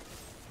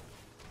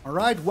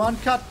 Alright, one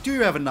cut. Do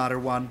you have another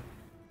one?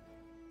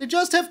 They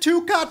just have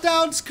 2 cut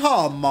downs?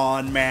 Come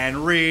on,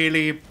 man.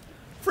 Really?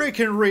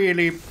 Freaking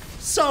really?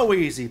 So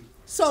easy.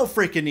 So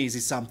freaking easy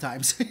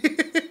sometimes.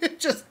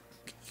 Just...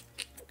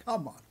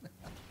 Come on.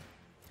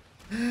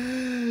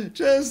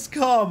 Just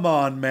come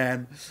on,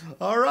 man.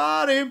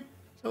 Alrighty.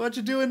 So what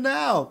you doing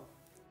now?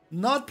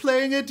 Not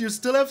playing it. You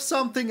still have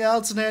something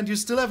else in hand. You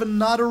still have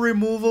another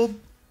removal.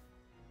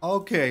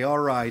 Okay,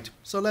 alright.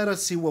 So let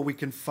us see what we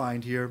can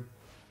find here.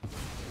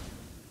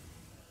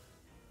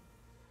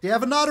 They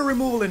have another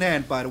removal in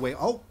hand, by the way.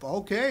 Oh,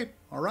 okay.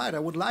 Alright, I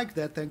would like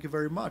that. Thank you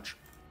very much.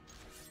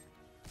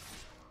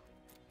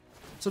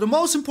 So the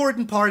most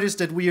important part is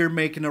that we are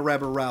making a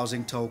Rabble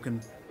Rousing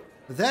token.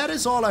 That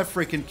is all I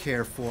freaking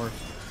care for.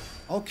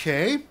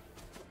 Okay.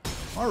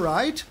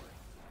 Alright.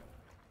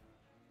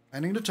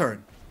 Ending the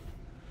turn.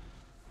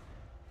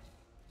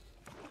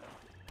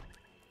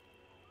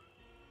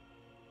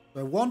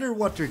 I wonder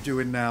what they're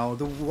doing now.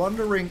 The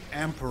Wandering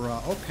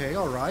Emperor. Okay,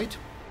 alright.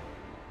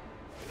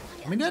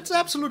 I mean, that's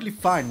absolutely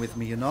fine with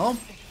me, you know?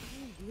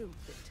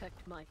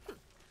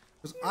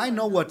 Because I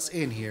know what's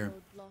in here.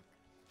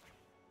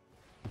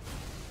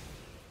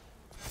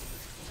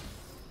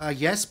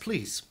 Yes,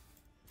 please.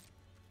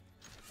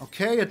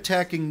 Okay,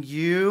 attacking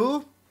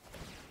you.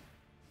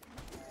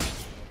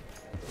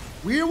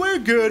 We're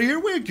good here,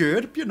 we're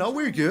good. You know,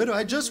 we're good.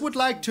 I just would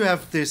like to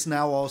have this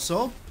now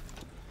also.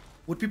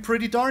 Would be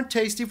pretty darn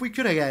tasty if we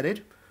could get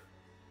it.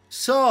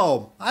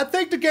 So, I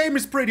think the game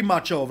is pretty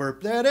much over.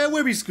 There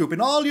will be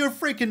scooping. All your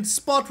freaking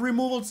spot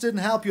removals didn't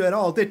help you at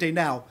all, did they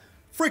now?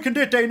 Freaking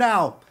did they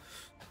now?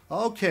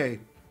 Okay.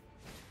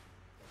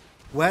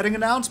 Wedding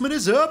announcement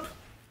is up.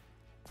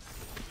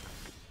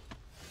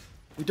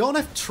 We don't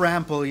have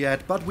Trample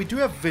yet, but we do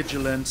have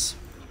Vigilance.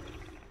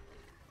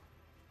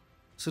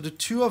 So the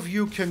 2 of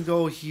you can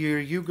go here,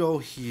 you go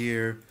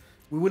here.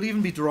 We will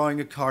even be drawing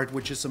a card,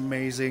 which is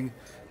amazing.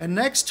 And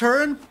next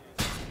turn...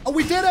 Oh,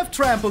 we did have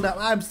Trample now.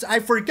 I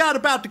forgot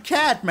about the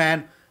cat,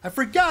 man. I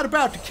forgot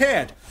about the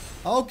cat.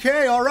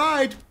 Okay,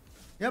 alright.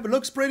 Yeah, but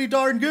looks pretty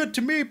darn good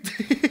to me.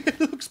 It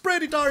looks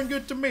pretty darn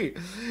good to me.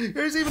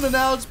 Here's even an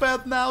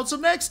Elspeth now. So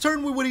next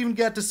turn we would even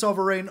get the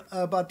Sovereign.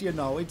 But, you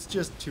know, it's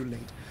just too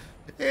late.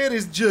 It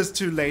is just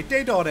too late.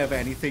 They don't have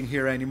anything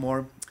here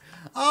anymore.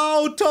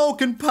 Oh,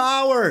 token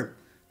power.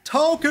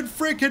 Token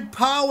freaking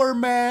power,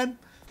 man.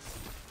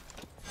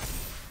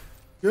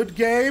 Good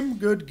game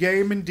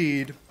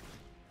indeed.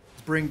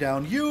 Let's bring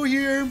down you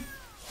here.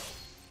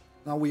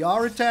 Now we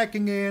are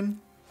attacking in.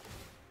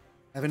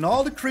 Having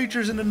all the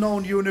creatures in the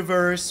known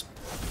universe.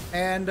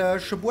 And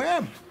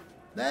shabwam.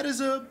 That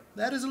is a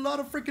lot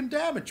of freaking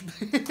damage.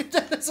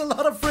 That is a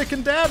lot of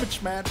freaking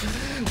damage, man.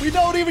 We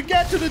don't even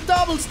get to the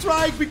double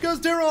strike because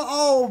they're all...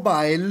 Oh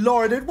my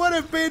lord, it would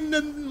have been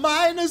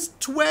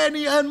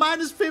 -20 and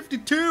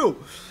 -52.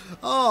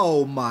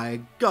 Oh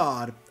my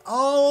god.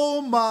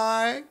 Oh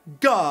my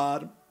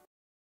god.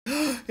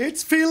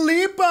 It's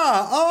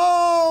Filipa!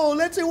 Oh,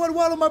 let's see what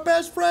one of my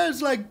best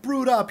friends like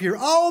brewed up here.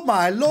 Oh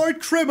my lord,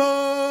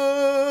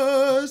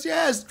 Crimus!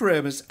 Yes,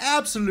 Crimus.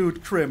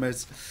 Absolute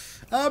Crimus.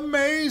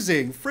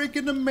 Amazing.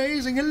 Freaking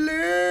amazing.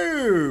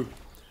 Hello!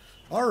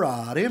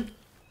 Alrighty.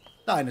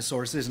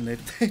 Dinosaurs, isn't it?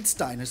 It's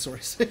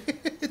dinosaurs.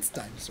 It's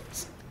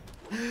dinosaurs.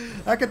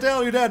 I can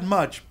tell you that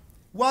much.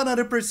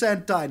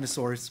 100%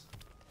 dinosaurs.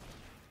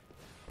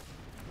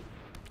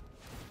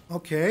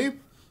 Okay.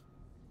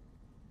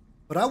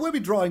 But I will be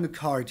drawing a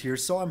card here,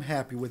 so I'm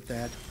happy with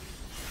that.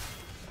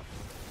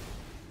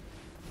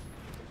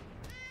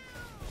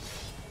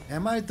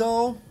 Am I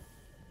though?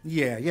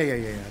 Yeah.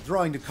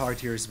 Drawing the card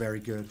here is very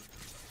good.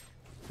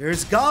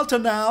 There's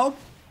Ghalta now.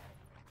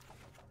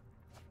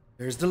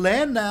 There's the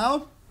land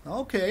now.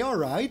 Okay,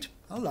 alright.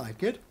 I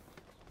like it.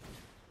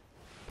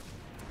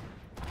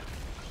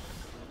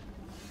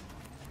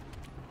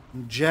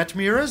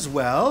 Jetmir as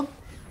well.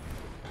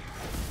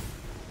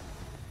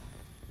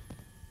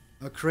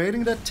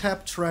 Creating that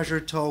tap treasure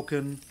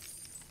token.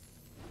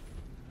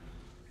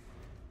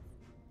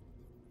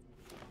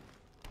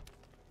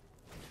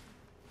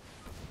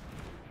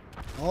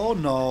 Oh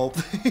no.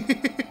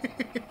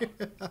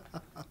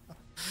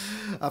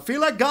 I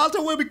feel like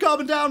Ghalta will be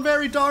coming down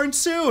very darn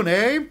soon,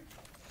 eh?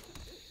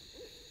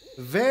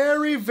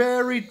 Very,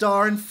 very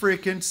darn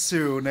freaking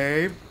soon,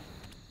 eh?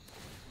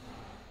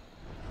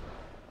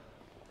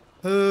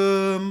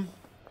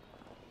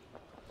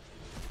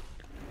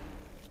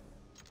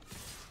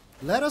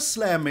 Let us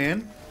slam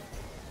in.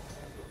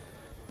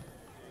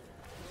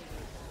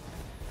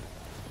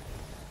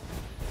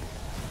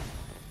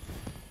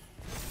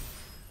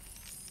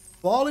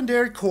 Ball in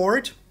their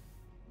court.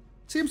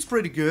 Seems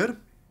pretty good.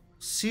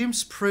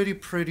 Seems pretty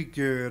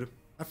good.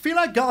 I feel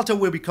like Ghalta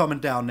will be coming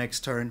down next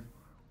turn.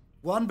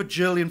 1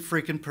 bajillion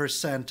freaking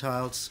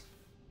percentiles.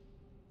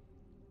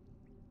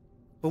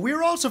 But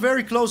we're also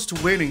very close to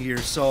winning here,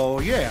 so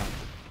yeah.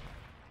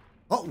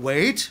 Oh,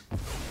 wait.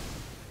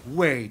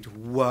 Wait,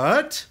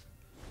 what?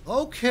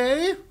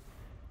 Okay.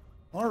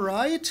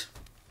 Alright.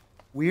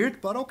 Weird,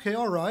 but okay,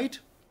 alright.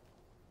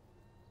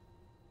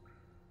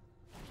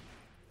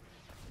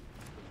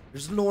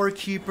 There's Lore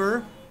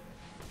Keeper.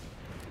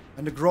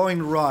 And the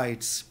Growing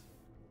Rites.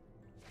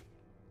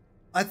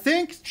 I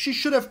think she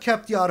should have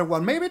kept the other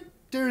one. Maybe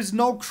there's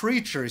no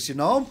creatures, you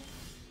know?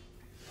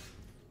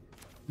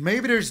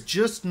 Maybe there's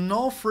just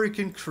no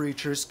freaking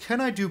creatures. Can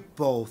I do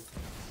both?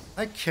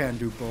 I can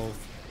do both.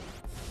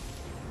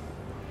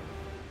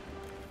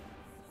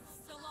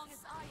 So long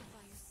as I am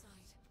by your side.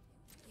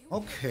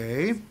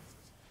 Okay.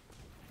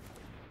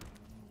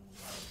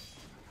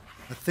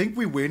 I think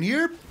we win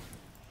here.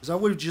 Because I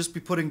will just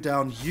be putting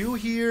down you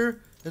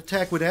here.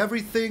 Attack with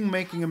everything,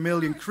 making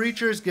 1,000,000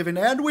 creatures, giving,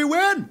 and we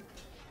win!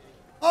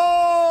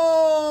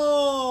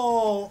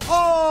 Oh!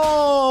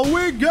 Oh!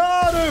 We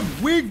got him!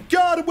 We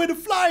got him with a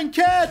flying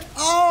cat!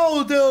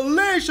 Oh,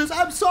 delicious!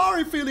 I'm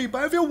sorry,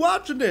 Filipa, if you're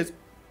watching this.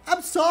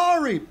 I'm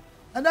sorry.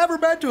 I never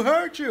meant to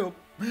hurt you.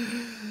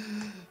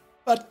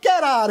 But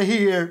get out of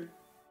here!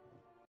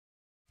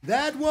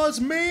 That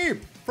was me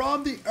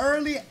from the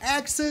early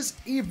access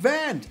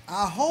event.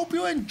 I hope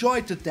you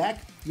enjoyed the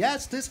deck.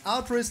 Yes, this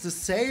outro is the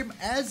same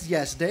as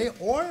yesterday,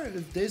 or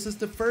if this is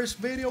the first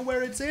video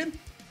where it's in,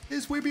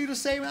 this will be the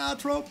same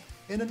outro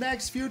in the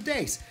next few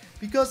days,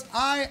 because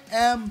I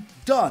am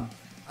done.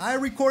 I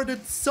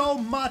recorded so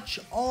much,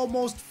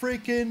 almost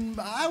freaking,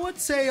 I would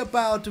say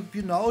about,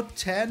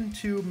 10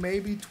 to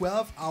maybe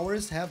 12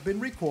 hours have been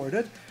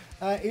recorded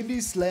in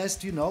these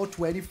last,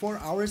 24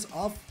 hours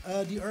of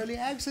the early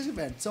access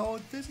event.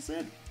 So this is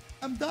it.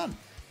 I'm done.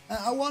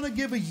 I want to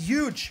give a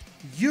huge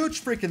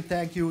freaking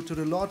thank you to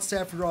the Lord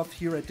Sephiroth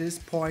here at this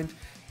point,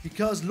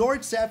 because Lord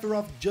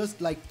Sephiroth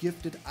just like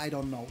gifted, I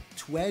don't know,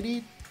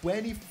 20,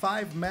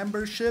 25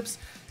 memberships.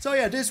 So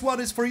yeah, this one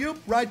is for you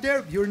right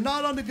there. You're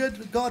not on the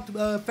God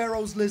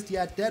Pharaohs list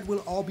yet. That will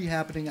all be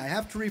happening. I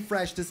have to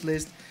refresh this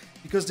list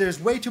because there's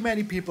way too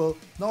many people.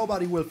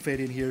 Nobody will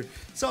fit in here.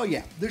 So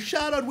yeah, the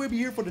shout out will be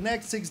here for the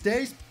next 6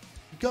 days.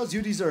 Because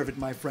you deserve it,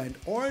 my friend.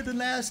 Or the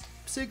last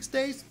 6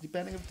 days,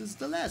 depending if this is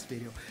the last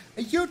video.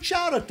 A huge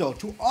shout out though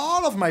to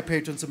all of my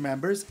patrons and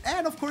members,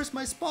 and of course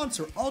my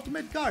sponsor,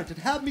 Ultimate Guard, that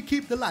helped me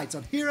keep the lights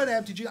on here at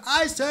MTG.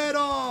 I said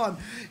on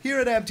here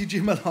at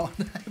MTG Malone.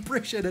 I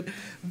appreciate it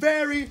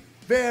very,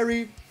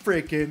 very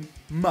freaking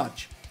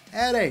much.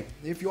 And hey,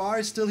 if you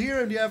are still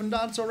here and you haven't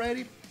done so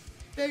already,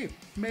 hey,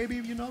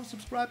 maybe,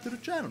 subscribe to the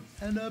channel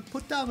and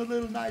put down a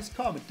little nice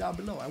comment down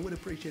below. I would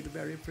appreciate it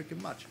very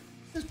freaking much.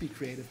 Just be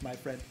creative, my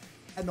friend.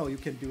 I know you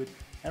can do it.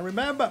 And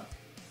remember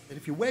that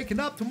if you're waking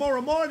up tomorrow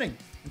morning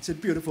and see a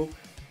beautiful,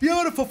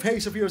 beautiful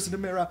face of yours in the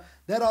mirror,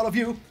 that all of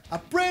you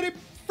are pretty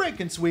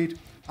freaking sweet.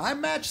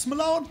 I'm MtgA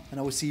Malone, and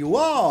I will see you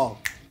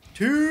all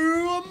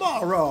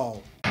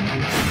tomorrow.